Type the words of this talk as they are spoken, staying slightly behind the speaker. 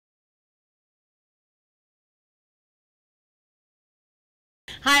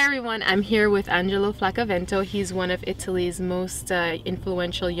Hi everyone, I'm here with Angelo Flaccavento. He's one of Italy's most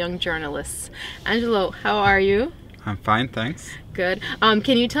influential young journalists. Angelo, how are you? I'm fine, thanks. Good.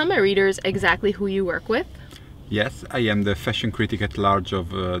 Can you tell my readers exactly who you work with? Yes, I am the fashion critic at large of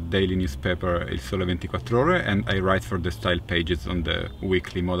daily newspaper Il Sole 24 Ore, and I write for the style pages on the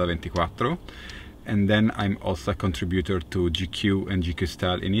weekly Moda 24. And then I'm also a contributor to GQ and GQ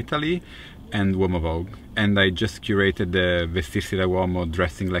Style in Italy and Uomo Vogue. And I just curated the Vestirsi Da Uomo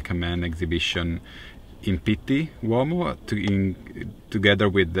Dressing Like a Man exhibition in Pitti Uomo together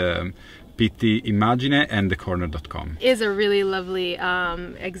with the Pitti Immagine and thecorner.com. It is a really lovely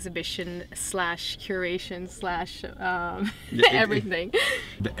exhibition slash curation slash everything.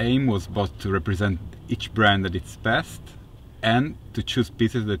 The aim was both to represent each brand at its best and to choose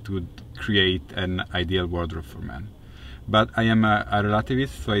pieces that would create an ideal wardrobe for men. But I am a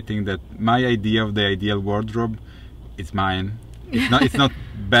relativist, so I think that my idea of the ideal wardrobe is mine. It's not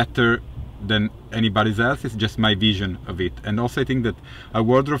better than anybody else, it's just my vision of it. And also I think that a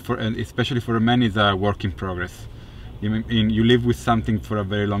wardrobe, and especially for a man, is a work in progress. You live with something for a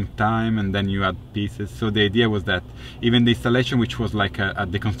very long time and then you add pieces. So the idea was that even the installation, which was like a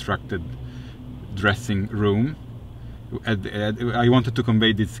deconstructed dressing room, I wanted to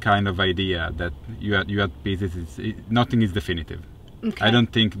convey this kind of idea that you add pieces, nothing is definitive. Okay. I don't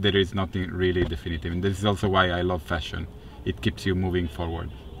think there is nothing really definitive, and this is also why I love fashion. It keeps you moving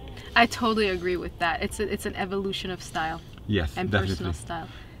forward. I totally agree with that. It's an evolution of style. Yes, and definitely. Personal style.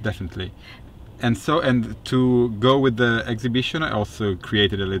 Definitely. And to go with the exhibition, I also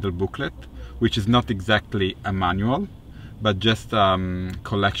created a little booklet, which is not exactly a manual, but just a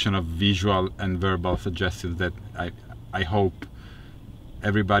collection of visual and verbal suggestions that I hope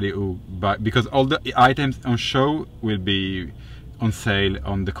everybody who buy, because all the items on show will be on sale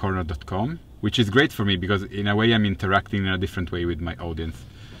on thecorner.com, which is great for me because in a way I'm interacting in a different way with my audience,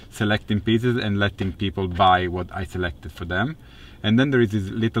 selecting pieces and letting people buy what I selected for them. And then there is this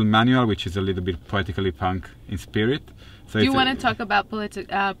little manual which is a little bit poetically punk in spirit. So do you want to talk about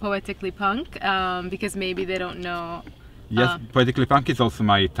poetically punk because maybe they don't know? Yes, poetically punk is also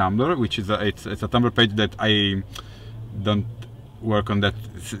my Tumblr, which is it's a Tumblr page that I don't work on that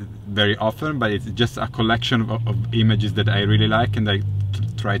very often, but it's just a collection of images that I really like, and I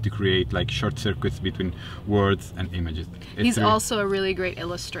try to create like short circuits between words and images. He's also a really great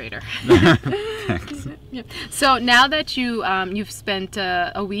illustrator. Thanks. Yeah. So now that you've spent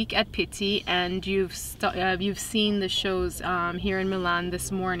a week at Pitti and you've seen the shows here in Milan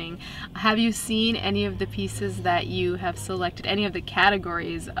this morning, have you seen any of the pieces that you have selected? Any of the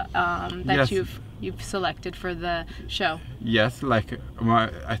categories that yes. You've selected for the show? Yes, like I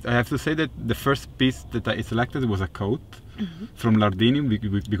have to say that the first piece that I selected was a coat from Lardini,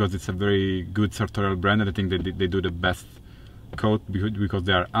 because it's a very good sartorial brand, and I think that they do the best coat because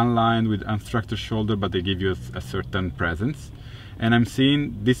they are unlined with unstructured shoulder, but they give you a certain presence. And I'm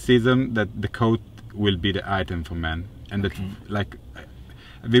seeing this season that the coat will be the item for men, and that like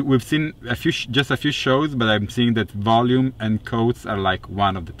we've seen just a few shows, but I'm seeing that volume and coats are like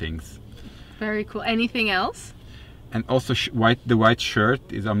one of the things. Very cool. Anything else? And also the white shirt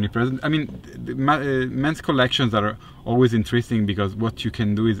is omnipresent. I mean, men's collections are always interesting because what you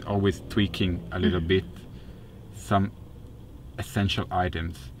can do is always tweaking a little bit some essential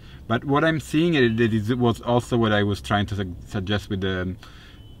items. But what I'm seeing, was also what I was trying to suggest with the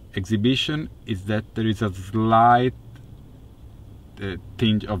exhibition, is that there is a slight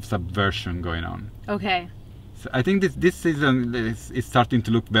tinge of subversion going on. Okay. So I think this season is starting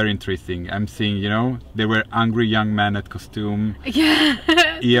to look very interesting. I'm seeing, there were angry young men at costume. Yeah.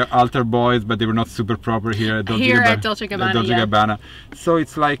 Yeah, altar boys, but they were not super proper here at Dolce Gabbana. So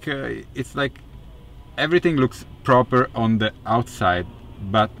it's like everything looks proper on the outside,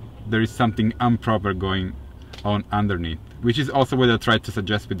 but there is something improper going on underneath, which is also what I tried to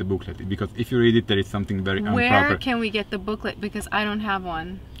suggest with the booklet. Because if you read it, there is something very improper. Where can we get the booklet? Because I don't have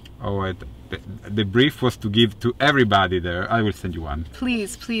one. Oh, the brief was to give to everybody there. I will send you one.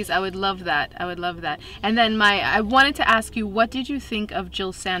 Please, please, I would love that. I would love that. And then I wanted to ask you, what did you think of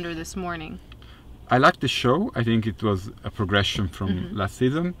Jill Sander this morning? I liked the show. I think it was a progression from last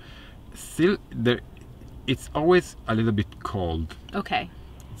season. Still, it's always a little bit cold. Okay.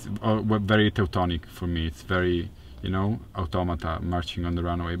 It's very Teutonic for me. It's very, automata marching on the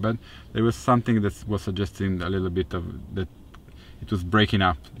runway. But there was something that was suggesting a little bit of that. It was breaking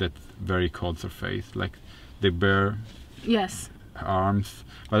up that very cold surface, like the bare arms.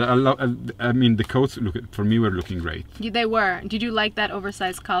 But I mean, the coats for me were looking great. They were. Did you like that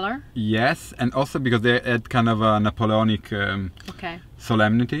oversized collar? Yes, and also because they had kind of a Napoleonic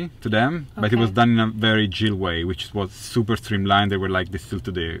solemnity to them, but it was done in a very Jill way, which was super streamlined. They were like distilled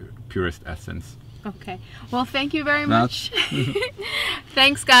to the purest essence. Okay. Well, thank you very much.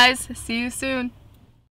 Thanks, guys. See you soon.